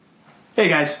Hey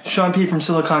guys, Sean P from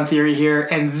Silicon Theory here,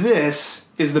 and this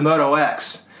is the Moto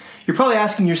X. You're probably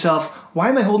asking yourself, why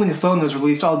am I holding a phone that was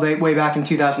released all the way back in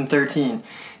 2013?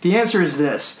 The answer is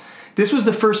this. This was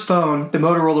the first phone that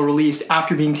Motorola released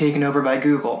after being taken over by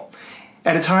Google.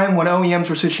 At a time when OEMs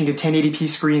were switching to 1080p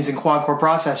screens and quad-core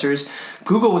processors,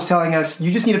 Google was telling us,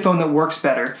 you just need a phone that works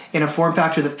better, in a form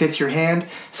factor that fits your hand,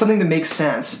 something that makes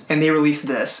sense, and they released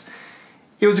this.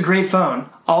 It was a great phone.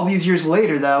 All these years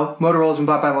later, though, Motorola's been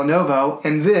bought by Lenovo,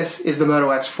 and this is the Moto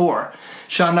X4.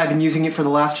 Sean and I have been using it for the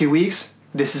last 2 weeks.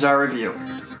 This is our review.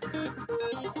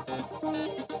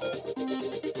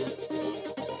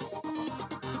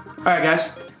 Alright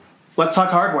guys, let's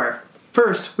talk hardware.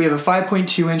 First, we have a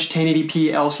 5.2-inch 1080p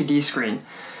LCD screen.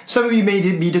 Some of you may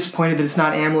be disappointed that it's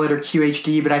not AMOLED or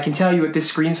QHD, but I can tell you at this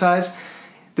screen size,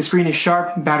 the screen is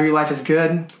sharp, battery life is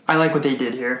good. I like what they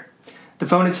did here. The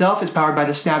phone itself is powered by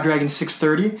the Snapdragon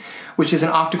 630, which is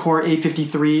an octa-core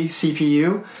A53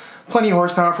 CPU. Plenty of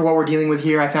horsepower for what we're dealing with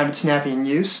here. I found it snappy in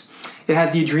use. It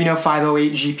has the Adreno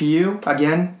 508 GPU.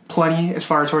 Again, plenty as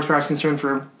far as horsepower is concerned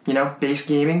for, base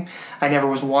gaming. I never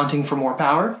was wanting for more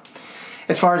power.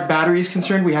 As far as battery is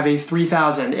concerned, we have a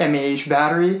 3000 mAh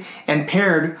battery, and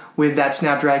paired with that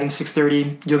Snapdragon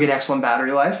 630, you'll get excellent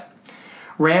battery life.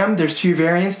 RAM, there's two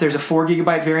variants. There's a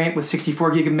 4GB variant with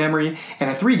 64GB of memory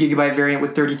and a 3GB variant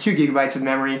with 32GB of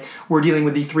memory. We're dealing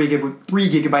with the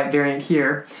 3GB variant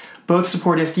here. Both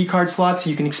support SD card slots, so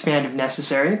you can expand if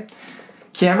necessary.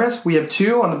 Cameras, we have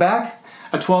two on the back,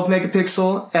 a 12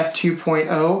 megapixel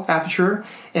f2.0 aperture,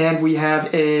 and we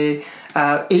have a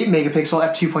 8 megapixel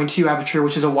f2.2 aperture,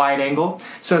 which is a wide angle.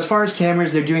 So as far as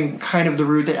cameras, they're doing kind of the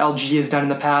route that LG has done in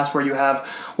the past, where you have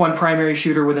one primary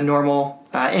shooter with a normal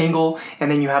angle, and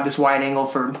then you have this wide angle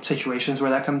for situations where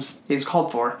that is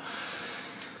called for.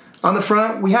 On the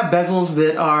front, we have bezels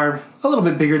that are a little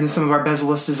bit bigger than some of our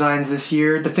bezel-less designs this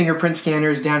year. The fingerprint scanner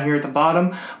is down here at the bottom,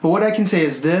 but what I can say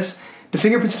is this. The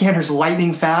fingerprint scanner is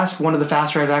lightning fast, one of the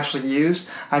faster I've actually used.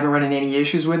 I haven't run into any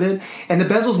issues with it, and the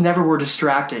bezels never were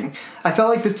distracting. I felt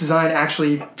like this design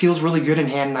actually feels really good in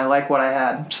hand, and I like what I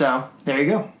had, so there you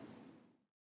go.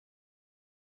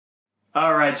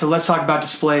 Alright, so let's talk about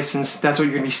display, since that's what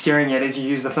you're going to be staring at as you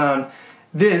use the phone.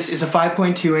 This is a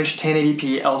 5.2-inch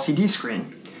 1080p LCD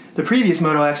screen. The previous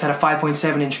Moto X had a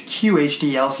 5.7-inch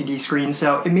QHD LCD screen,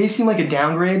 so it may seem like a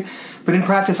downgrade, but in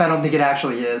practice I don't think it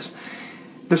actually is.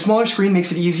 The smaller screen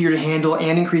makes it easier to handle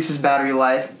and increases battery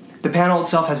life. The panel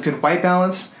itself has good white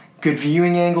balance, good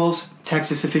viewing angles,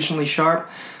 text is sufficiently sharp.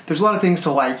 There's a lot of things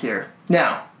to like here.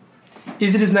 Now,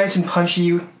 is it as nice and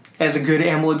punchy as a good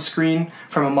AMOLED screen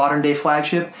from a modern-day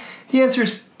flagship? The answer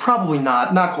is probably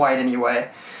not quite anyway.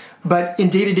 But in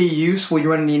day-to-day use, will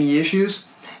you run into any issues?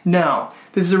 No.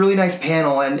 This is a really nice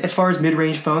panel, and as far as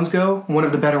mid-range phones go, one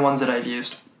of the better ones that I've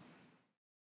used.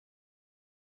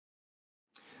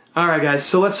 Alright guys,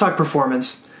 so let's talk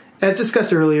performance. As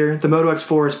discussed earlier, the Moto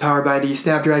X4 is powered by the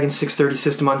Snapdragon 630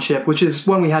 system on chip, which is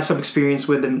one we have some experience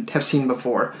with and have seen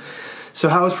before. So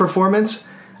how is performance?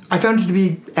 I found it to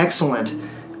be excellent.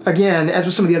 Again, as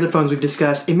with some of the other phones we've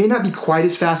discussed, it may not be quite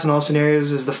as fast in all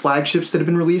scenarios as the flagships that have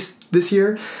been released this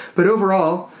year, but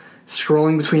overall,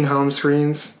 scrolling between home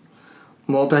screens,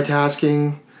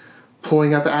 multitasking,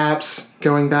 pulling up apps,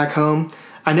 going back home,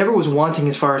 I never was wanting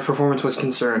as far as performance was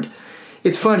concerned.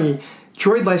 It's funny,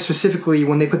 Droid Life specifically,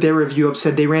 when they put their review up,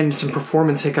 said they ran into some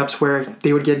performance hiccups where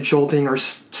they would get jolting or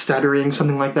stuttering,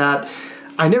 something like that.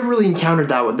 I never really encountered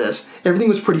that with this. Everything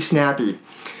was pretty snappy.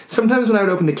 Sometimes when I would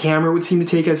open the camera, it would seem to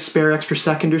take a spare extra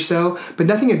second or so, but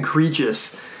nothing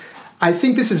egregious. I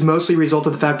think this is mostly a result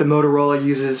of the fact that Motorola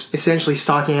uses essentially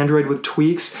stock Android with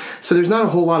tweaks, so there's not a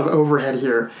whole lot of overhead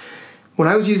here. When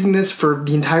I was using this for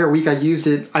the entire week I used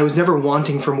it, I was never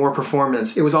wanting for more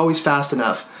performance. It was always fast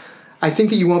enough. I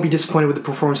think that you won't be disappointed with the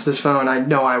performance of this phone. I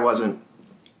know I wasn't.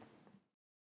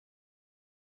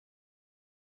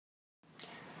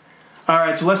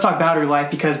 Alright, so let's talk battery life,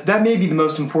 because that may be the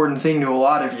most important thing to a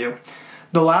lot of you.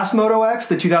 The last Moto X,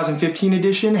 the 2015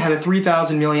 edition, had a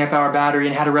 3000 mAh battery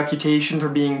and had a reputation for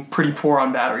being pretty poor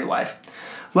on battery life.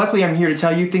 Luckily, I'm here to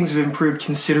tell you things have improved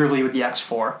considerably with the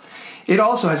X4. It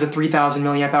also has a 3000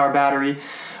 mAh battery,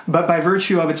 but by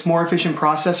virtue of its more efficient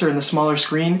processor and the smaller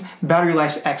screen, battery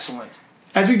life's excellent.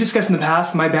 As we've discussed in the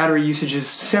past, my battery usage is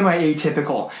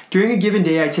semi-atypical. During a given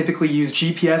day, I typically use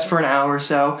GPS for an hour or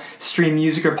so, stream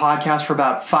music or podcast for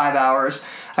about 5 hours.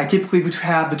 I typically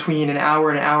have between an hour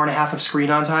and a half of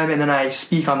screen on time, and then I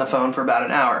speak on the phone for about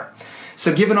an hour.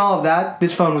 So given all of that,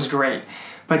 this phone was great.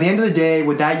 By the end of the day,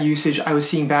 with that usage, I was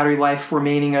seeing battery life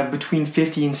remaining of between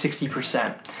 50 and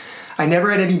 60%. I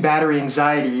never had any battery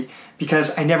anxiety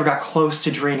because I never got close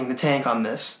to draining the tank on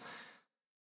this.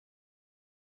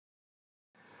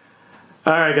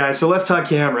 Alright guys, so let's talk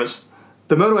cameras.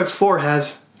 The Moto X4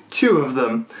 has two of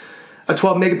them. A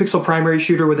 12 megapixel primary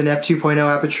shooter with an f2.0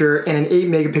 aperture and an 8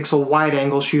 megapixel wide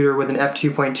angle shooter with an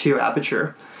f2.2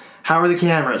 aperture. How are the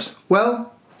cameras?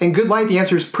 Well, in good light the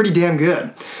answer is pretty damn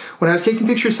good. When I was taking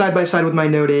pictures side by side with my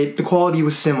Note 8, the quality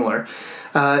was similar.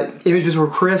 Images were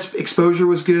crisp, exposure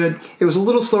was good, it was a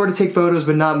little slower to take photos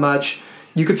but not much.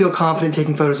 You could feel confident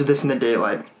taking photos of this in the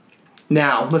daylight.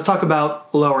 Now, let's talk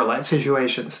about lower light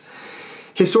situations.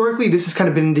 Historically, this has kind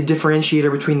of been the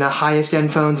differentiator between the highest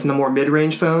end phones and the more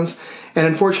mid-range phones, and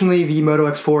unfortunately the Moto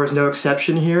X4 is no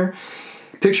exception here.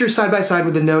 Pictures side by side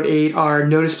with the Note 8 are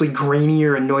noticeably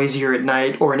grainier and noisier at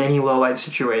night or in any low light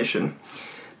situation.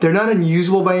 They're not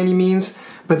unusable by any means,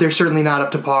 but they're certainly not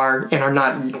up to par and are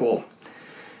not equal.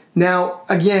 Now,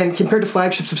 again, compared to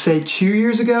flagships of say 2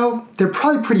 years ago, they're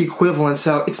probably pretty equivalent,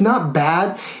 so it's not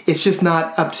bad, it's just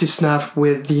not up to snuff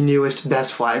with the newest,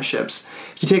 best flagships.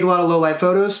 If you take a lot of low light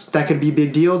photos, that could be a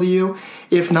big deal to you.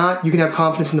 If not, you can have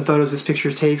confidence in the photos this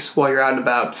picture takes while you're out and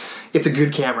about. It's a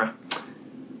good camera.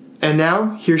 And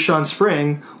now, here's Sean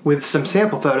Spring with some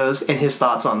sample photos and his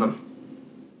thoughts on them.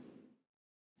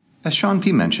 As Sean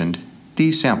P. mentioned,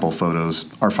 these sample photos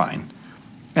are fine,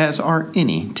 as are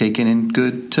any taken in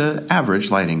good to average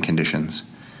lighting conditions.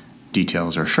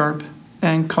 Details are sharp,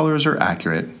 and colors are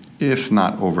accurate, if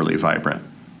not overly vibrant.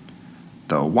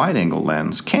 The wide-angle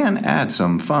lens can add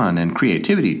some fun and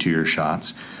creativity to your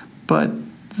shots, but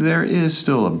there is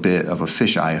still a bit of a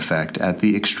fisheye effect at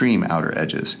the extreme outer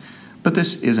edges. But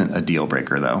this isn't a deal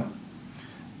breaker, though.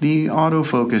 The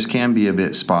autofocus can be a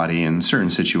bit spotty in certain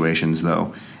situations,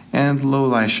 though, and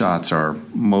low-light shots are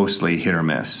mostly hit or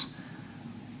miss.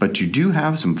 But you do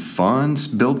have some fun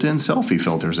built-in selfie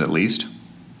filters at least.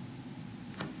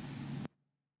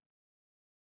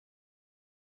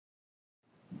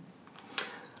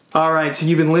 Alright, so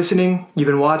you've been listening, you've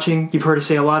been watching, you've heard us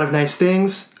say a lot of nice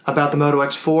things about the Moto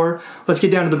X4. Let's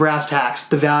get down to the brass tacks,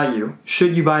 the value.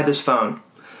 Should you buy this phone?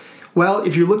 Well,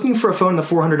 if you're looking for a phone in the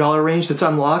 $400 range that's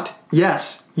unlocked,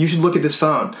 yes, you should look at this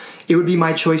phone. It would be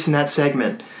my choice in that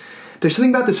segment. There's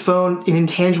something about this phone in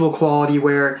intangible quality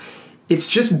where it's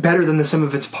just better than the sum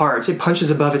of its parts. It punches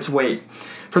above its weight.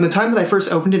 From the time that I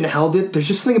first opened it and held it, there's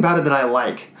just something about it that I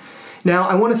like. Now,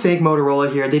 I want to thank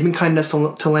Motorola here. They've been kind enough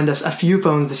to lend us a few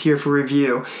phones this year for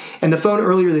review. And the phone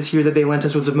earlier this year that they lent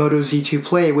us was a Moto Z2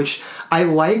 Play, which I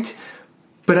liked,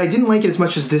 but I didn't like it as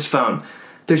much as this phone.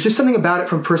 There's just something about it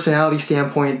from a personality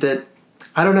standpoint that,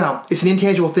 I don't know, it's an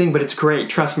intangible thing, but it's great.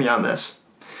 Trust me on this.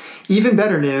 Even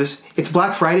better news, it's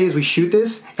Black Friday as we shoot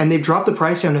this, and they've dropped the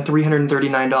price down to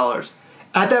 $339.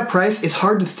 At that price, it's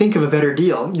hard to think of a better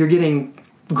deal. You're getting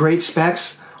great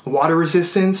specs, water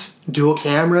resistance, dual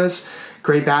cameras,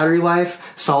 great battery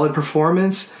life, solid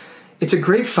performance. It's a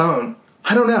great phone.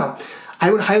 I don't know. I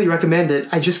would highly recommend it.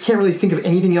 I just can't really think of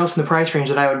anything else in the price range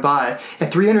that I would buy.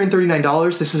 At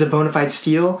 $339, this is a bona fide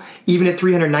steal. Even at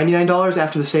 $399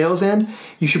 after the sales end,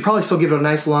 you should probably still give it a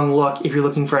nice long look if you're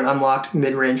looking for an unlocked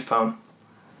mid-range phone.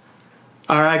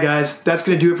 Alright guys, that's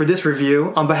going to do it for this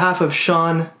review. On behalf of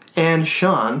Sean and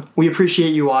Sean, we appreciate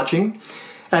you watching.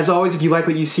 As always, if you like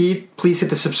what you see, please hit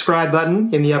the subscribe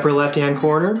button in the upper left-hand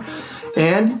corner.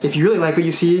 And if you really like what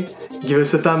you see, give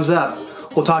us a thumbs up.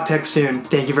 We'll talk tech soon.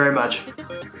 Thank you very much.